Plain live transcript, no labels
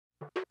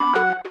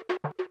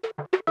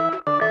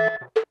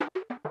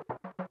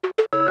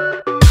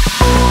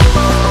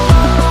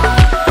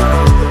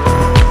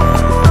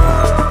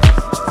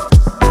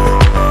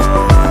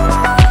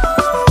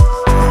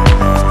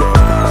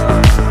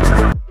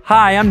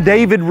Hi, I'm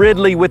David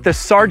Ridley with the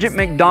Sargent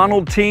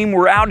McDonald team.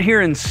 We're out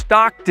here in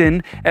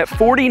Stockton at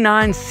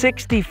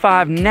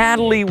 4965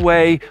 Natalie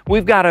Way.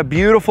 We've got a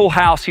beautiful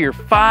house here,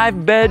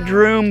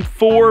 5-bedroom,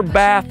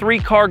 4-bath,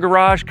 3-car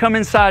garage. Come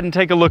inside and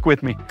take a look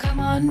with me. Come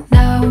on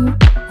now,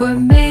 we're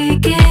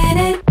making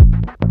it.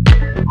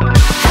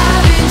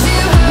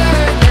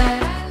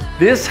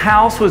 This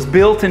house was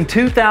built in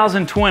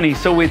 2020,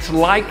 so it's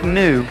like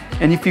new.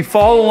 And if you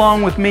follow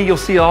along with me, you'll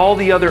see all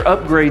the other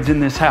upgrades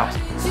in this house.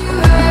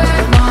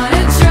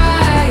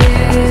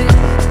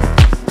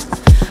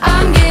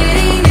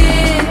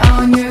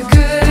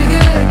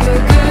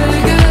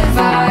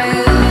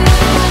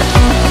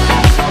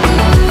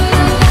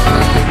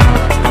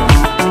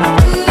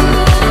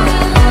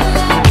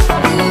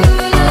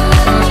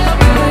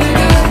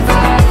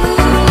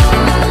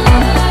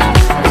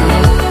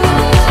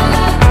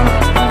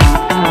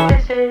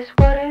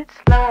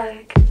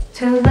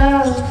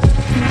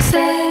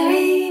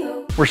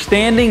 We're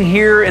standing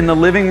here in the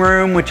living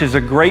room, which is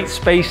a great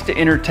space to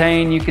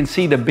entertain. You can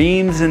see the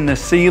beams in the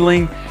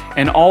ceiling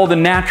and all the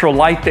natural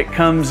light that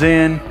comes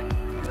in.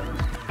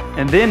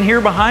 And then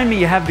here behind me,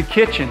 you have the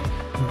kitchen.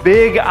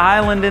 Big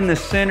island in the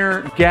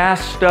center,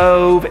 gas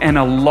stove, and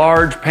a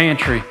large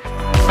pantry.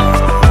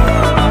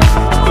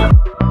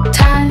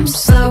 Time's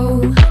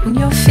slow when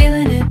you're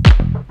feeling it.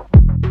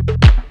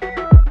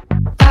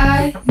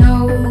 I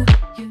know.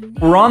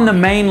 We're on the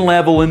main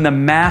level in the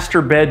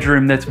master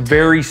bedroom that's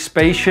very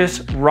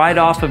spacious, right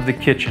off of the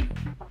kitchen.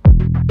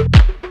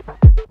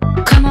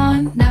 Come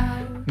on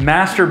now.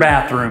 Master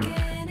bathroom,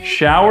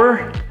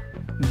 shower,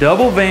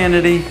 double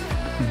vanity,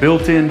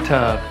 built-in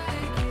tub.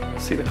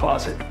 See the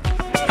closet.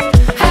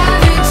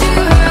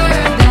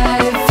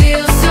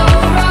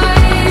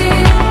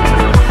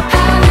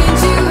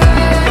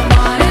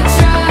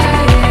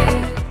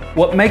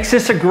 What makes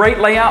this a great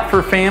layout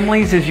for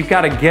families is you've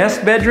got a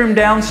guest bedroom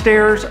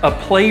downstairs, a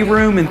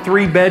playroom, and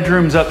 3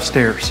 bedrooms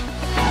upstairs.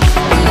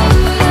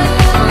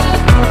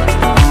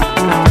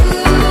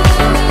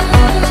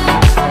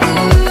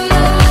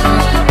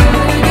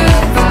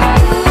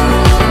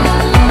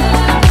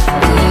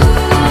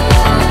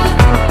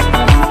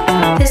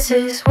 This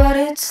is what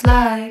it's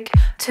like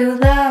to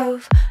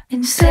love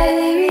in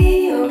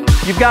stereo.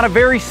 You've got a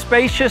very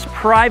spacious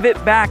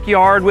private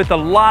backyard with a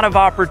lot of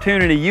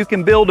opportunity. You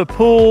can build a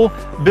pool,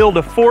 build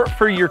a fort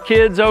for your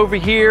kids over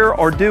here,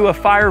 or do a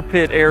fire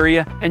pit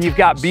area, and you've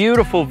got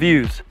beautiful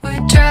views.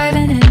 We're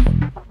driving in.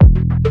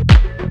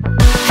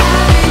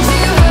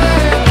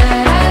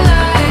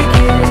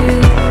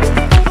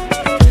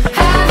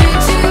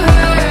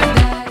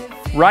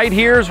 Right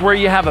here is where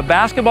you have a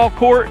basketball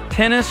court,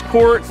 tennis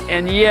court,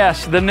 and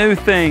yes, the new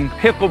thing,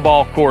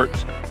 pickleball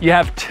courts. You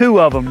have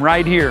 2 of them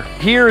right here.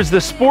 Here is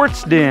the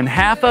sports den.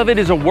 Half of it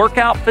is a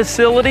workout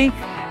facility,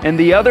 and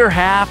the other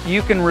half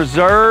you can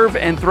reserve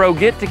and throw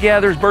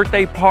get-togethers,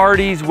 birthday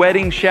parties,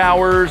 wedding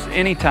showers,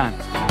 anytime.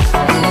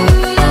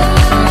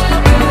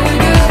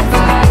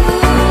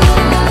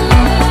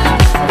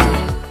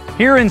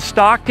 Here in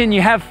Stockton,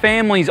 you have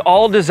families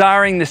all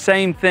desiring the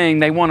same thing.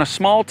 They want a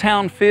small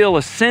town feel,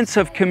 a sense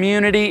of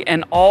community,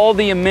 and all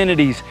the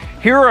amenities.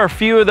 Here are a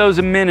few of those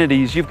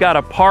amenities. You've got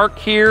a park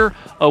here,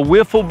 a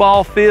wiffle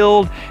ball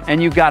field,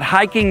 and you've got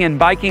hiking and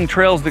biking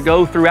trails that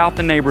go throughout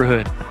the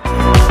neighborhood.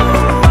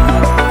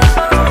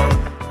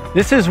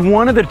 This is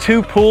one of the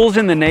 2 pools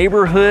in the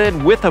neighborhood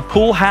with a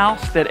pool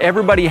house that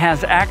everybody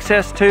has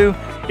access to.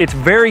 It's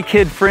very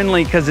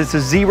kid-friendly because it's a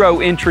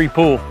 0 entry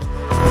pool.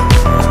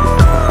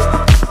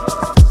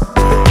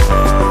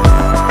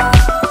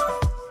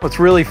 What's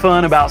really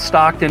fun about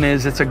Stockton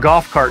is it's a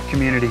golf cart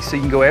community, so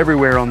you can go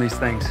everywhere on these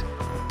things.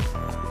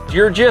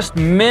 You're just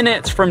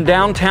minutes from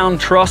downtown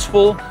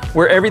Trussville,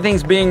 where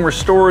everything's being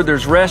restored.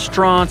 There's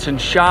restaurants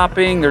and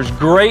shopping. There's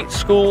great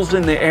schools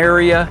in the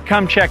area.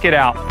 Come check it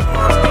out.